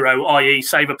I'm the hero, i.e.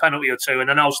 save a penalty or 2 and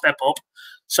then I'll step up.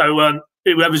 So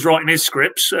whoever's writing his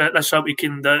scripts, let's hope he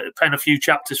can pen a few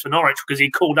chapters for Norwich, because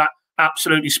he called that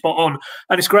absolutely spot on.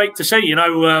 And it's great to see,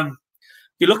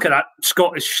 you look at that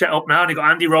Scottish set up now, and they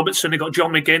got Andy Robertson, they got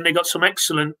John McGinn, they got some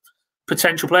excellent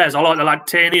potential players. I like the lad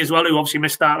Tierney as well, who obviously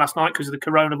missed out last night because of the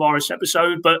coronavirus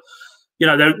episode. But,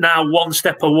 they're now one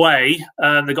step away.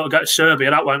 They've got to go to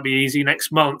Serbia. That won't be easy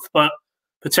next month. But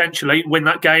potentially win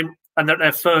that game, and they're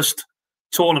their first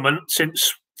tournament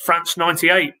since France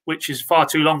 98, which is far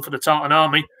too long for the Tartan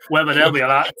Army. Whether they'll be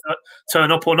allowed to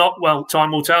turn up or not, well,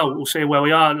 time will tell. We'll see where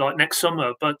we are like next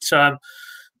summer. But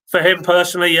for him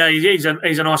personally, yeah, he's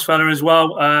a nice fella as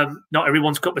well. Not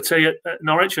everyone's cup of tea at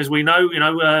Norwich, as we know,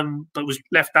 but was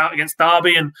left out against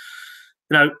Derby. And,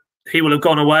 he will have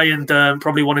gone away and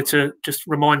probably wanted to just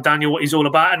remind Daniel what he's all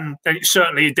about. And it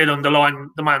certainly did underline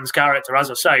the man's character, as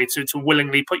I say, to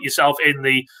willingly put yourself in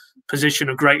the position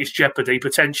of greatest jeopardy,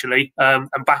 potentially, and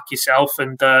back yourself.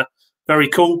 And very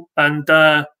cool. And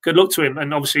good luck to him.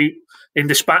 And obviously, in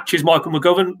dispatches, Michael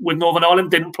McGovern with Northern Ireland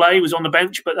didn't play, he was on the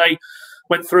bench, but they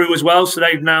went through as well. So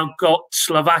they've now got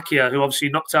Slovakia, who obviously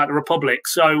knocked out the Republic.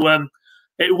 So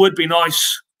it would be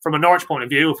nice from a Norwich point of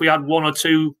view if we had one or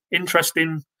two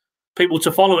interesting people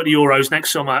to follow at the Euros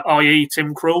next summer, i.e.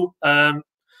 Tim Krul,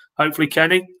 hopefully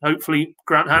Kenny, hopefully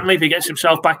Grant Hanley if he gets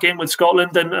himself back in with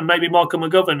Scotland, and maybe Michael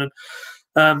McGovern.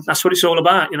 And that's what it's all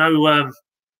about, you know,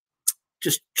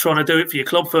 just trying to do it for your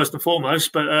club first and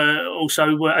foremost. But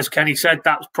also, as Kenny said,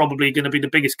 that's probably going to be the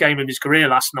biggest game of his career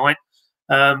last night.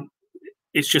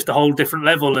 It's just a whole different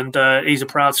level, and he's a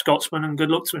proud Scotsman, and good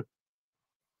luck to him.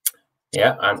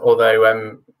 Yeah,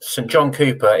 although St John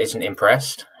Cooper isn't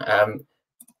impressed.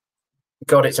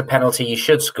 God, it's a penalty you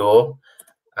should score.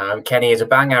 Kenny is a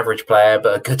bang average player,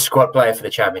 but a good squad player for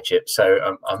the Championship.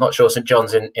 So I'm not sure St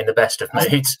John's in the best of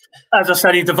moods. As I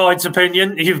said, he divides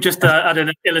opinion. You've just had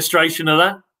an illustration of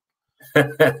that.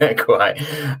 Quite.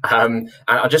 And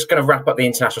I'm just going to wrap up the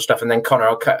international stuff, and then Connor,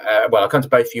 I'll come to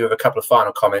both of you with a couple of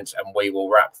final comments, and we will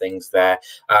wrap things there.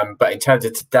 But in terms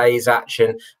of today's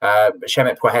action,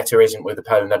 Shemet Pwaheta isn't with the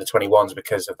Poland under-21s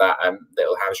because of that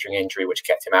little hamstring injury which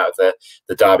kept him out of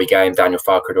the Derby game. Daniel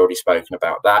Farke had already spoken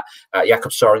about that.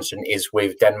 Jakob Sorensen is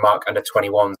with Denmark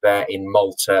under-21s there in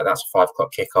Malta. That's a 5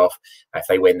 o'clock kickoff. If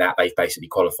they win that, they've basically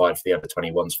qualified for the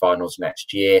under-21s finals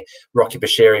next year. Rocky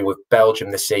Bashiri with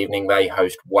Belgium this evening. They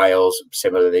host Wales.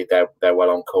 Similarly, they're well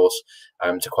on course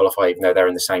to qualify, even though they're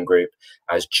in the same group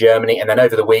as Germany. And then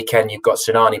over the weekend, you've got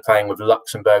Sinani playing with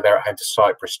Luxembourg. They're at home to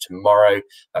Cyprus tomorrow.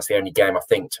 That's the only game, I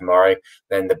think, tomorrow.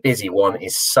 Then the busy one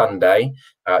is Sunday.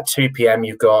 2 p.m,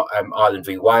 you've got Ireland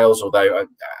v Wales, although,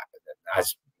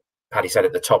 as Paddy said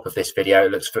at the top of this video,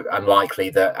 it looks unlikely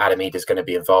that Adam Ida's going to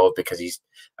be involved because he's,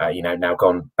 now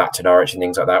gone back to Norwich and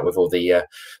things like that with all the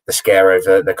scare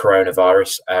over the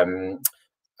coronavirus.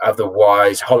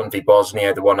 Otherwise, Holland v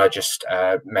Bosnia, the one I just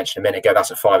mentioned a minute ago, that's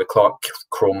at 5 o'clock.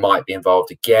 Krul might be involved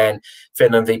again.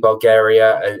 Finland v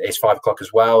Bulgaria is 5 o'clock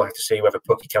as well. I have to see whether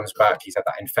Pukki comes back. He's had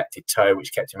that infected toe,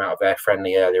 which kept him out of their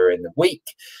friendly earlier in the week.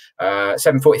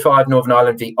 7:45, Northern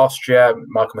Ireland v Austria.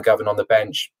 Michael McGovern on the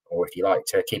bench, or if you like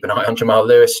to keep an eye on Jamal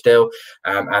Lewis still.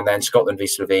 And then Scotland v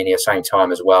Slovenia, same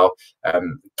time as well.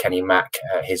 Kenny Mack,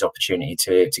 his opportunity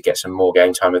to get some more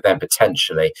game time with them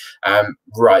potentially.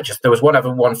 Right, there was one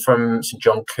other one from St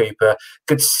John Cooper.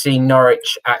 Good to see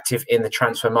Norwich active in the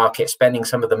transfer market, spending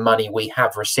some of the money we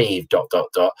have received, ...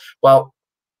 Well,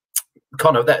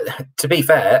 Connor, to be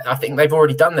fair, I think they've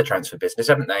already done the transfer business,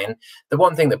 haven't they? And the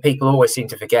one thing that people always seem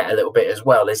to forget a little bit as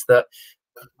well is that,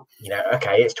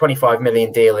 okay, it's 25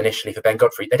 million deal initially for Ben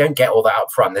Godfrey. They don't get all that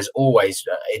up front. There's always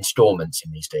instalments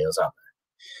in these deals, aren't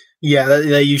there? Yeah,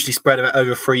 they usually spread it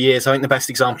over 3 years. I think the best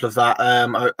example of that,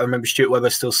 I remember Stuart Webber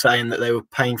still saying that they were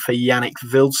paying for Yannick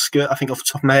Wildschut, I think off the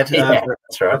top of my head,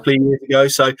 that's right, a couple of years ago.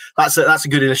 So that's a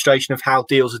good illustration of how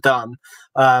deals are done.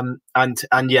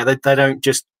 And yeah, they don't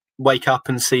just wake up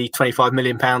and see £25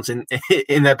 million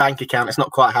in their bank account. It's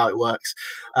not quite how it works.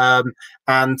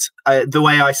 And the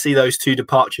way I see those two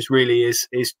departures really is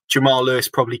Jamal Lewis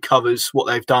probably covers what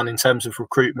they've done in terms of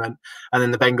recruitment, and then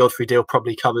the Ben Godfrey deal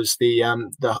probably covers the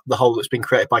hole that's been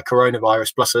created by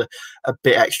coronavirus, plus a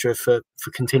bit extra for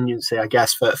contingency, I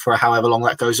guess, for however long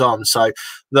that goes on. So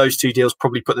those two deals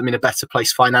probably put them in a better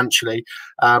place financially,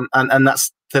 and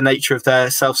that's the nature of their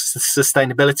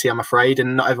self-sustainability, I'm afraid,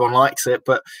 and not everyone likes it,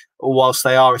 but whilst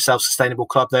they are a self-sustainable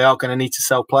club, they are going to need to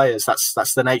sell players.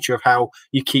 That's the nature of how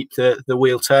you keep the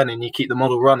wheel turning, you keep the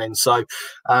model running. So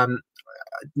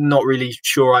not really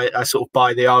sure I sort of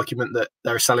buy the argument that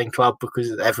they're a selling club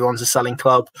because everyone's a selling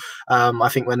club. I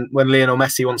think when Lionel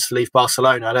Messi wants to leave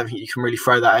Barcelona, I don't think you can really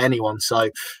throw that at anyone. So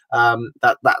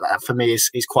that for me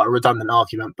is quite a redundant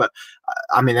argument. But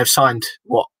I mean, they've signed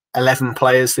 11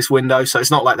 players this window, so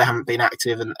it's not like they haven't been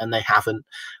active, and they haven't.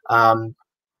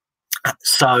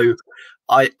 So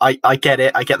I get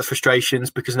it. I get the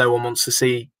frustrations because no one wants to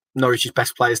see Norwich's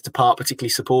best players depart, particularly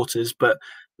supporters, but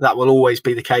that will always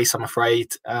be the case, I'm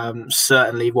afraid,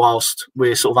 certainly whilst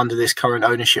we're sort of under this current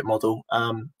ownership model,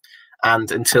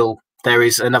 and until there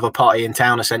is another party in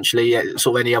town, essentially,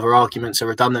 sort of any other arguments are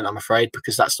redundant, I'm afraid,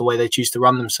 because that's the way they choose to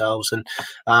run themselves. And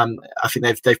I think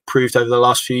they've proved over the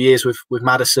last few years with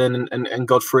Maddison and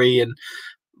Godfrey and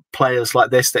players like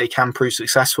this that it can prove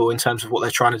successful in terms of what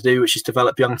they're trying to do, which is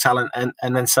develop young talent and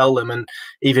then sell them. And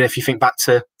even if you think back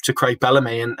to Craig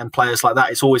Bellamy and players like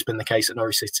that, it's always been the case at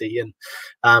Norwich City, and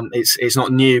it's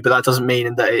not new, but that doesn't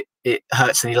mean that it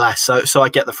hurts any less. So I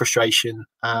get the frustration.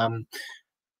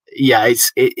 Yeah,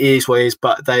 it is what it is,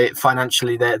 but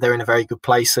financially they're in a very good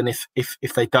place, and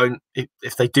if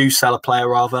they do sell a player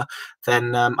rather,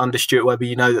 then under Stuart Webber,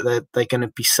 you know that they're going to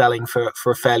be selling for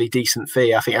a fairly decent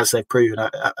fee. I think, as they've proven.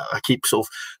 I keep sort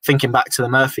of thinking back to the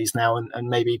Murphys now, and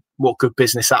maybe what good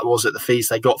business that was at the fees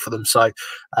they got for them. So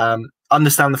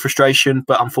understand the frustration,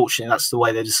 but unfortunately that's the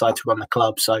way they decide to run the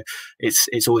club. So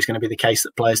it's always going to be the case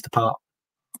that players depart.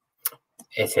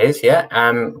 It is, yeah.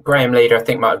 Graham Leader, I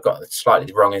think, might have got slightly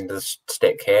the wrong end of the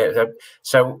stick here.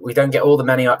 So we don't get all the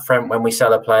money up front when we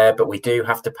sell a player, but we do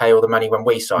have to pay all the money when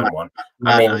we sign one.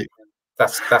 I mean,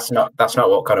 that's not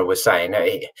what Connor was saying.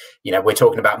 You know, we're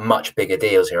talking about much bigger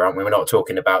deals here, aren't we? We're not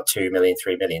talking about 2 million,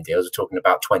 3 million deals. We're talking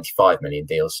about 25 million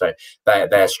deals. So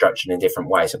they're structured in different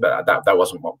ways. But that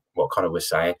wasn't what Connor was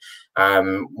saying.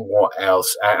 What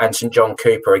else? And St John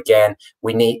Cooper again.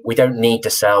 We don't need to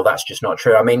sell. That's just not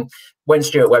true. I mean, when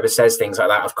Stuart Webber says things like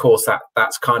that, of course,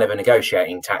 that's kind of a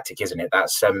negotiating tactic, isn't it?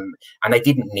 That's and they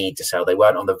didn't need to sell. They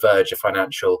weren't on the verge of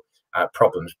financial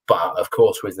problems. But of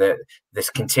course, with this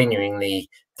continuingly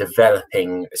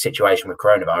developing situation with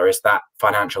coronavirus, that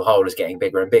financial hole is getting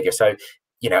bigger and bigger. So,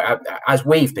 you know, as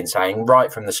we've been saying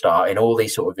right from the start in all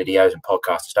these sort of videos and podcasts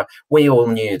and stuff, we all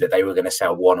knew that they were going to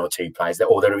sell 1 or 2 players,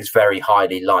 or that it was very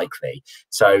highly likely.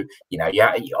 So, you know,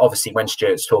 yeah, obviously when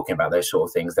Stuart's talking about those sort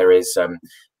of things,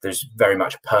 there's very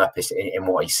much purpose in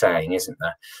what he's saying, isn't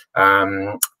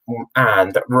there?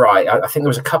 And right, I think there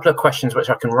was a couple of questions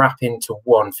which I can wrap into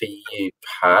one for you,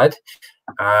 Pad.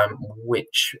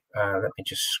 Which let me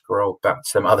just scroll back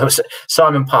to them. Oh, there was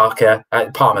Simon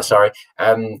Palmer. Sorry.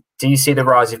 Do you see the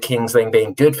rise of Kings Lynn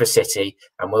being good for City,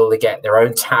 and will they get their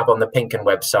own tab on the Pinken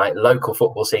website? Local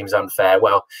football seems unfair.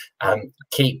 Well,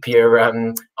 keep your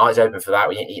eyes open for that.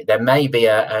 There may be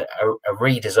a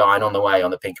redesign on the way on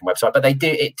the Pinken website, but they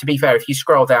do. To be fair, if you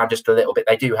scroll down just a little bit,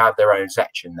 they do have their own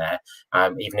section there,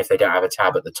 even if they don't have a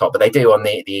tab at the top. But they do on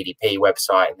the EDP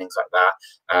website and things like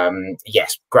that.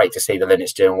 Yes, great to see the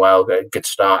Linnets doing well. Good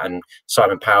start, and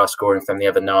Simon Power scoring from the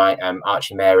other night.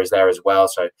 Archie Mayer is there as well,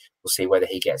 so we'll see whether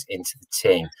he gets into the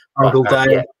team. Uncle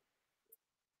Dale. Yeah.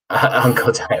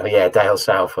 Uncle Dale, yeah, Dale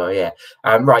Southwell, yeah.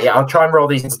 Right, yeah, I'll try and roll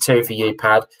these into 2 for you,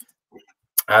 Pad.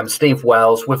 Steve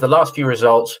Wells, with the last few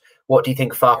results, what do you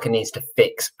think Farker needs to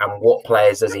fix, and what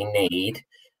players does he need?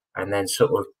 And then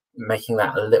sort of making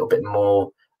that a little bit more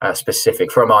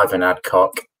specific from Ivan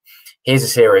Adcock. Here's a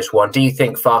serious one. Do you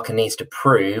think Farker needs to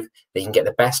prove that he can get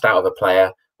the best out of a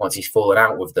player once he's fallen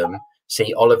out with them?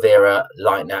 See Oliveira,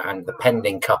 Leitner, and the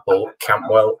pending couple,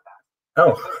 Campwell.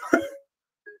 Oh,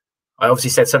 I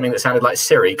obviously said something that sounded like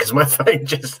Siri because my phone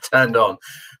just turned on.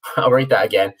 I'll read that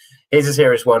again. Here's a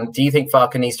serious one. Do you think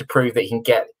Farker needs to prove that he can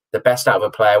get the best out of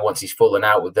a player once he's fallen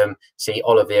out with them? See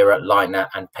Oliveira, Leitner,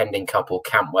 and pending couple,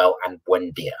 Campwell and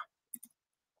Buendia.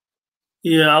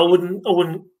 Yeah, I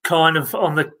wouldn't kind of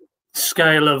on the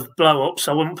scale of blow-ups,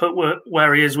 I wouldn't put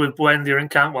where he is with Buendia and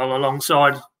Cantwell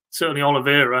alongside certainly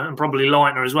Oliveira and probably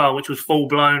Leitner as well, which was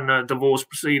full-blown divorce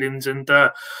proceedings, and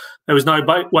there was no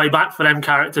way back for them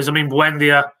characters. I mean,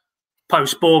 Buendia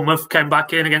post-Bournemouth came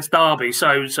back in against Derby,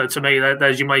 so to me,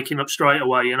 there's you making up straight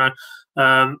away, you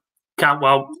know.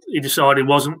 Cantwell, he decided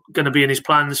wasn't going to be in his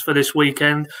plans for this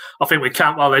weekend. I think with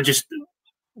Cantwell, they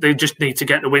just need to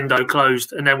get the window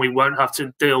closed, and then we won't have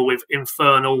to deal with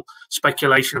infernal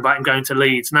speculation about him going to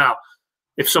Leeds. Now,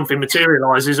 if something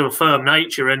materialises of a firm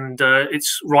nature and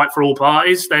it's right for all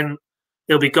parties, then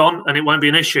he'll be gone and it won't be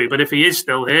an issue. But if he is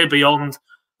still here beyond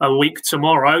a week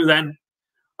tomorrow, then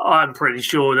I'm pretty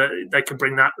sure that they can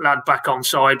bring that lad back on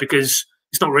side, because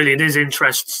it's not really in his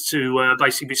interests to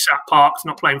basically be sat parked,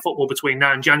 not playing football between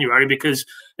now and January, because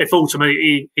if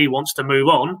ultimately he wants to move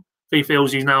on, he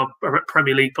feels he's now a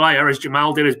Premier League player, as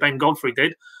Jamal did, as Ben Godfrey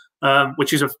did,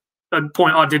 which is a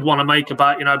point I did want to make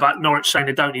about, about Norwich saying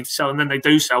they don't need to sell and then they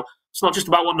do sell. It's not just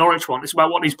about what Norwich want; it's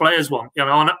about what these players want.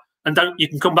 And you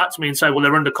can come back to me and say, well,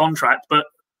 they're under contract, but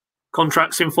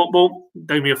contracts in football,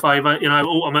 do me a favour.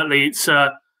 Ultimately, it's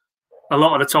a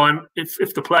lot of the time,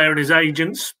 if the player and his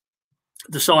agents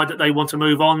decide that they want to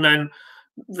move on,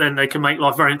 then they can make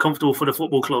life very uncomfortable for the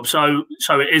football club. So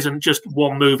it isn't just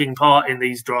one moving part in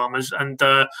these dramas. And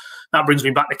that brings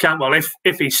me back to Cantwell.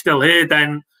 If he's still here,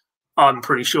 then I'm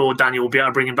pretty sure Daniel will be able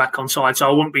to bring him back on side. So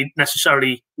I wouldn't be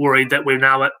necessarily worried that we're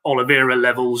now at Oliveira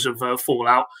levels of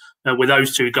fallout with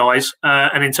those two guys.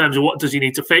 And in terms of what does he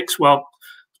need to fix, well,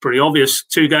 pretty obvious.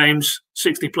 2 games,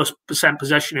 60+%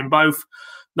 possession in both.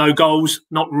 No goals,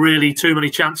 not really too many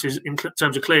chances in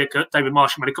terms of clear cut. David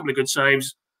Marshall made a couple of good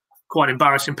saves. Quite an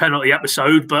embarrassing penalty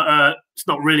episode, but it's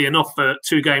not really enough for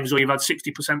 2 games where you've had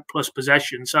 60% plus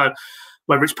possession. So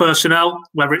whether it's personnel,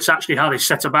 whether it's actually how they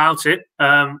set about it,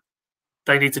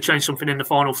 they need to change something in the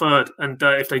final third. And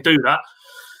if they do that,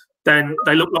 then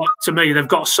they look like, to me, they've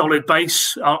got a solid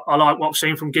base. I like what I've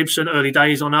seen from Gibson. Early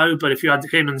days, I know, but if you had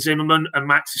him and Zimmerman and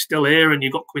Max is still here, and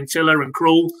you've got Quintilla and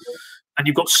Krul, and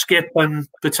you've got Skip and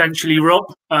potentially Rob,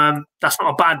 that's not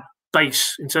a bad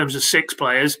base in terms of 6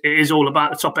 players. It is all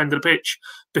about the top end of the pitch,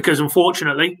 because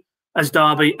unfortunately, as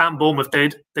Derby and Bournemouth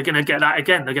did, they're going to get that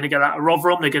again. They're going to get that at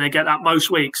Rotherham. They're going to get that most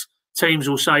weeks. Teams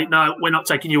will say, no, we're not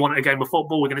taking you on at a game of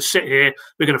football. We're going to sit here,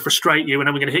 we're going to frustrate you, and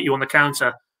then we're going to hit you on the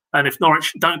counter. And if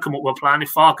Norwich don't come up with a plan,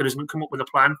 if Farke doesn't come up with a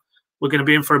plan, we're going to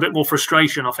be in for a bit more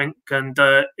frustration, I think. And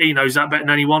he knows that better than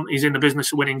anyone. He's in the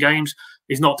business of winning games.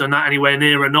 He's not done that anywhere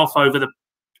near enough over the,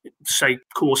 say,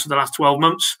 course of the last 12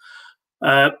 months.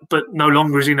 But no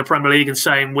longer is he in the Premier League and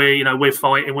saying we're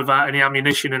fighting without any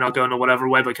ammunition in our gun or whatever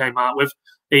Weber came out with.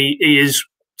 He is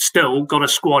still got a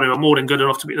squad who are more than good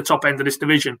enough to be at the top end of this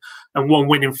division, and 1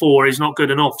 win in 4 is not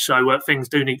good enough. So things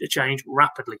do need to change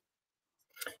rapidly.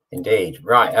 Indeed.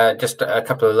 Right. Just a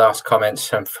couple of last comments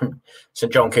from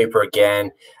St John Cooper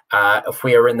again. If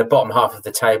we are in the bottom half of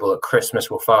the table at Christmas,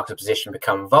 will Farke's position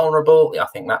become vulnerable? I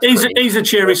think that's he's a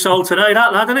cheery soul today,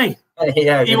 that lad, isn't he?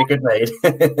 Yeah, he's in a good mood.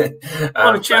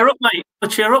 Want to cheer up, mate?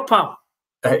 Want to cheer up, pal?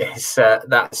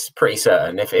 That's pretty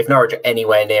certain. If Norwich are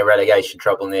anywhere near relegation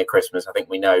trouble near Christmas, I think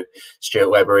we know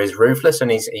Stuart Webber is ruthless, and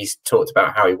he's talked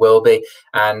about how he will be.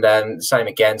 And same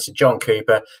again, so John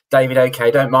Cooper, David,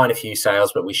 okay, don't mind a few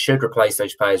sales, but we should replace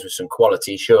those players with some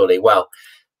quality, surely. Well,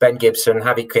 Ben Gibson,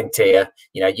 Javi Quintilla,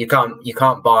 you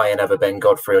can't buy another Ben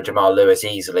Godfrey or Jamal Lewis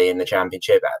easily in the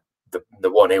Championship. The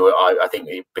one who I think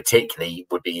particularly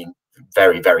would be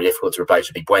very, very difficult to replace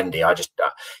would be Buendia. I just,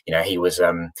 he was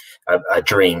a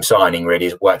dream signing, really.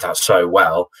 It's worked out so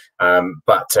well.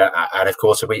 But of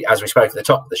course, as we spoke at the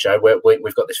top of the show,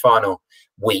 we've got this final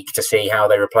week to see how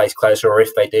they replace Klose, or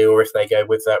if they do, or if they go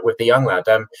with the young lad.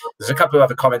 There's a couple of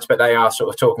other comments, but they are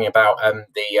sort of talking about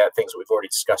the things that we've already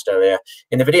discussed earlier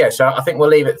in the video. So I think we'll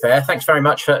leave it there. Thanks very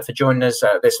much for joining us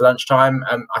this lunchtime.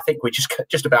 I think we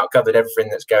just about covered everything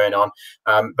that's going on.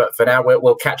 But for now,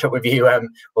 we'll catch up with you.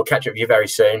 We'll catch up with you very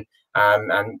soon.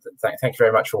 And thank you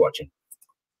very much for watching.